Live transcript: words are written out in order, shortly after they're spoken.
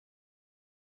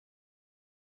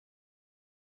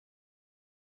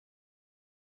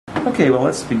Okay, well,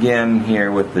 let's begin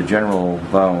here with the general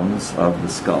bones of the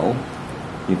skull.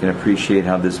 You can appreciate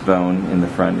how this bone in the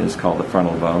front is called the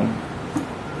frontal bone.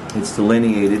 It's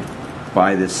delineated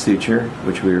by this suture,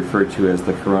 which we refer to as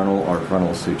the coronal or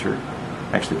frontal suture.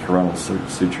 Actually, coronal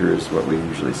suture is what we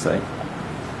usually say.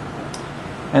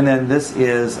 And then this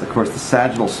is, of course, the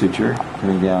sagittal suture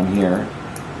coming down here,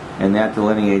 and that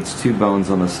delineates two bones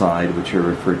on the side, which are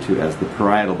referred to as the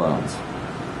parietal bones.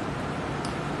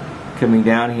 Coming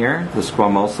down here, the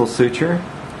squamosal suture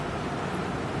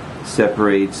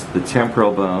separates the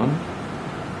temporal bone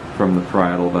from the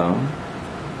parietal bone.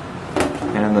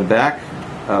 And in the back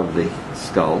of the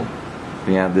skull,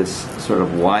 we have this sort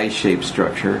of Y-shaped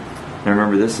structure. And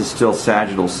remember, this is still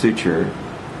sagittal suture,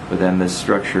 but then this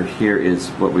structure here is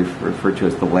what we refer to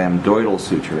as the lambdoidal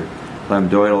suture.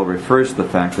 Lambdoidal refers to the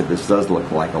fact that this does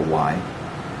look like a Y.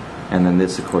 And then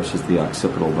this, of course, is the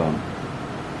occipital bone.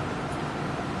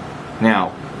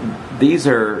 Now, these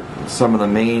are some of the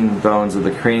main bones of the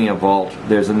cranial vault.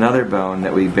 There's another bone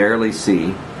that we barely see,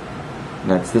 and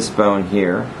that's this bone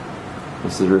here.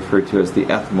 This is referred to as the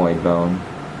ethmoid bone.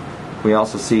 We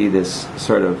also see this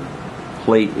sort of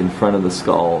plate in front of the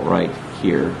skull right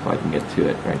here, if I can get to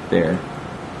it, right there.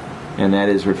 And that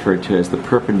is referred to as the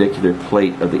perpendicular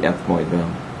plate of the ethmoid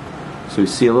bone. So we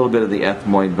see a little bit of the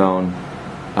ethmoid bone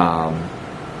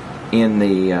in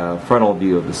the frontal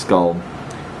view of the skull,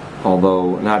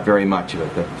 although not very much of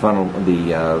it. The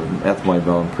ethmoid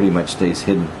bone pretty much stays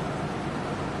hidden.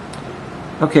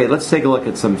 Okay, let's take a look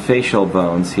at some facial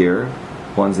bones here.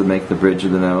 Ones that make the bridge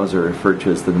of the nose are referred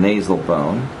to as the nasal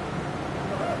bone.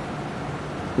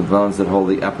 The bones that hold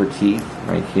the upper teeth,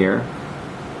 right here,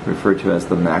 referred to as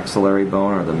the maxillary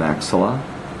bone or the maxilla.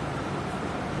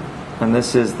 And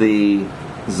this is the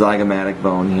zygomatic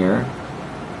bone here.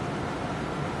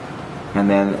 And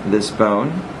then this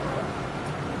bone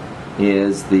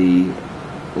is the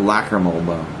lacrimal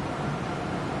bone.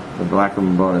 The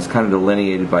lacrimal bone is kind of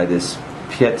delineated by this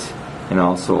pit and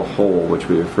also a hole, which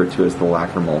we refer to as the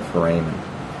lacrimal foramen.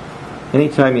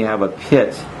 Anytime you have a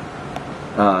pit,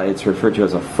 it's referred to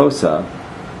as a fossa.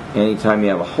 Anytime you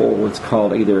have a hole, it's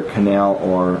called either a canal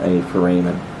or a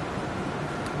foramen.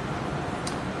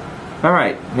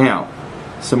 Alright, now,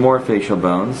 some more facial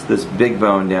bones. This big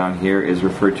bone down here is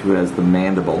referred to as the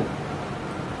mandible.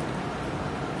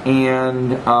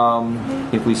 And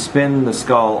if we spin the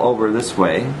skull over this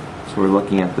way, so we're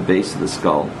looking at the base of the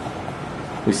skull,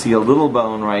 we see a little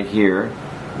bone right here,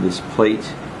 this plate,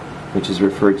 which is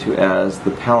referred to as the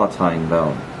palatine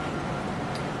bone.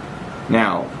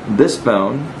 Now, this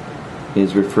bone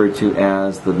is referred to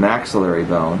as the maxillary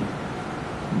bone,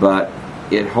 but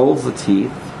it holds the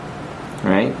teeth,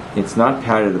 right? It's not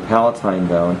part of the palatine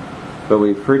bone, but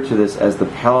we refer to this as the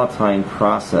palatine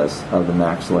process of the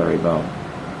maxillary bone.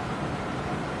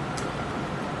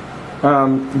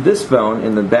 This bone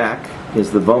in the back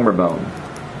is the vomer bone.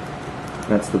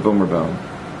 That's the vomer bone.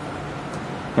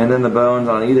 And then the bones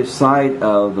on either side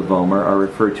of the vomer are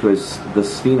referred to as the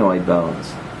sphenoid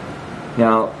bones.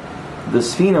 Now, the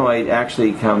sphenoid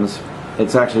actually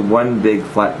it's actually one big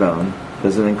flat bone.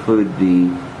 Doesn't include the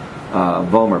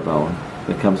vomer bone.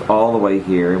 It comes all the way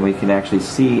here, and we can actually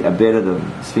see a bit of the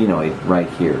sphenoid right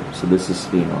here. So this is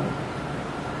sphenoid.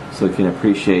 So you can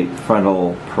appreciate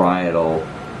frontal, parietal,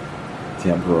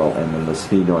 temporal, and then the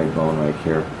sphenoid bone right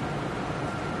here.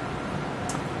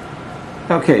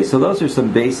 Okay, so those are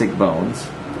some basic bones.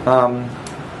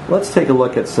 Let's take a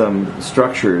look at some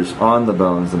structures on the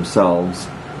bones themselves,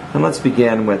 and let's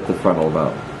begin with the frontal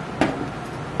bone.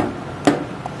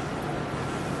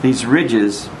 These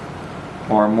ridges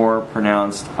are more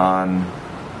pronounced on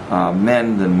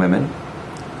men than women,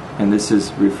 and this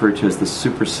is referred to as the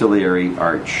superciliary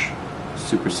arch.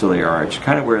 Superciliary arch,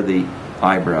 kind of where the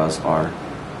eyebrows are.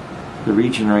 The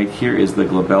region right here is the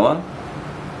glabella.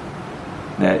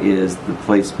 That is the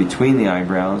place between the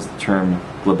eyebrows. The term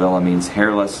glabella means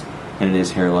hairless, and it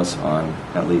is hairless on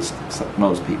at least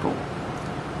most people,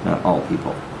 not all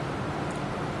people.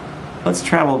 Let's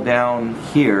travel down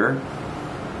here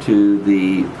to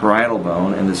the parietal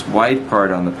bone, and this white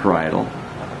part on the parietal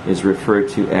is referred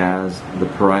to as the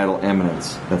parietal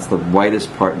eminence. That's the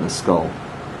whitest part in the skull,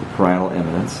 the parietal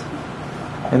eminence.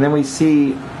 And then we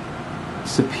see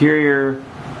superior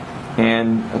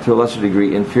and, to a lesser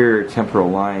degree, inferior temporal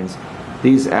lines.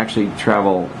 These actually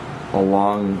travel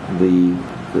along the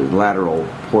lateral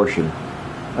portion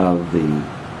of the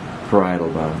parietal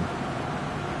bone,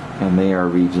 and they are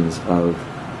regions of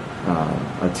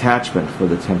attachment for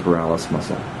the temporalis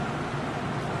muscle.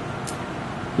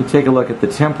 You take a look at the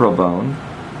temporal bone,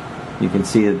 you can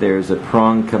see that there's a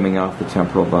prong coming off the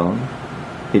temporal bone,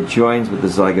 It joins with the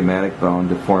zygomatic bone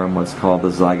to form what's called the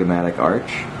zygomatic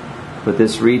arch. But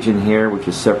this region here, which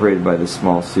is separated by the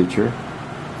small suture,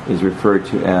 is referred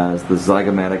to as the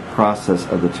zygomatic process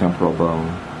of the temporal bone,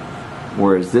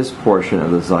 whereas this portion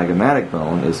of the zygomatic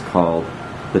bone is called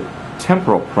the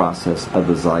temporal process of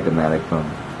the zygomatic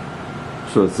bone.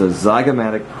 So it's the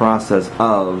zygomatic process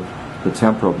of the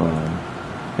temporal bone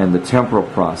and the temporal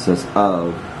process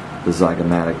of the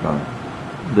zygomatic bone.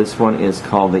 This one is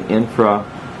called the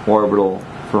infraorbital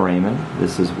foramen.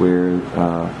 This is where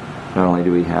not only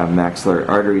do we have maxillary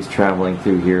arteries traveling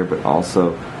through here, but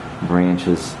also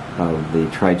branches of the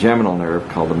trigeminal nerve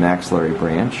called the maxillary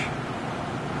branch.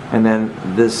 And then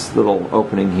this little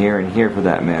opening here and here for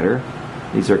that matter,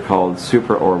 these are called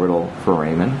supraorbital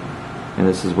foramen. And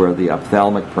this is where the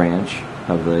ophthalmic branch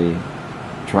of the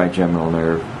trigeminal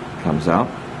nerve comes out.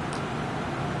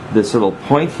 This little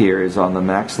point here is on the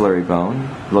maxillary bone.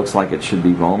 It looks like it should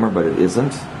be vomer, but it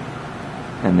isn't.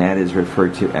 And that is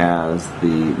referred to as the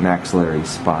maxillary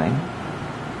spine.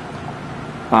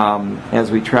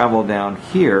 As we travel down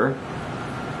here,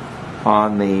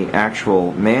 on the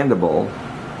actual mandible,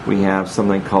 we have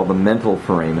something called the mental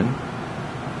foramen.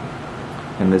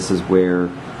 And this is where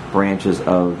branches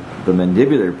of the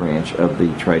mandibular branch of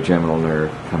the trigeminal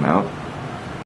nerve come out.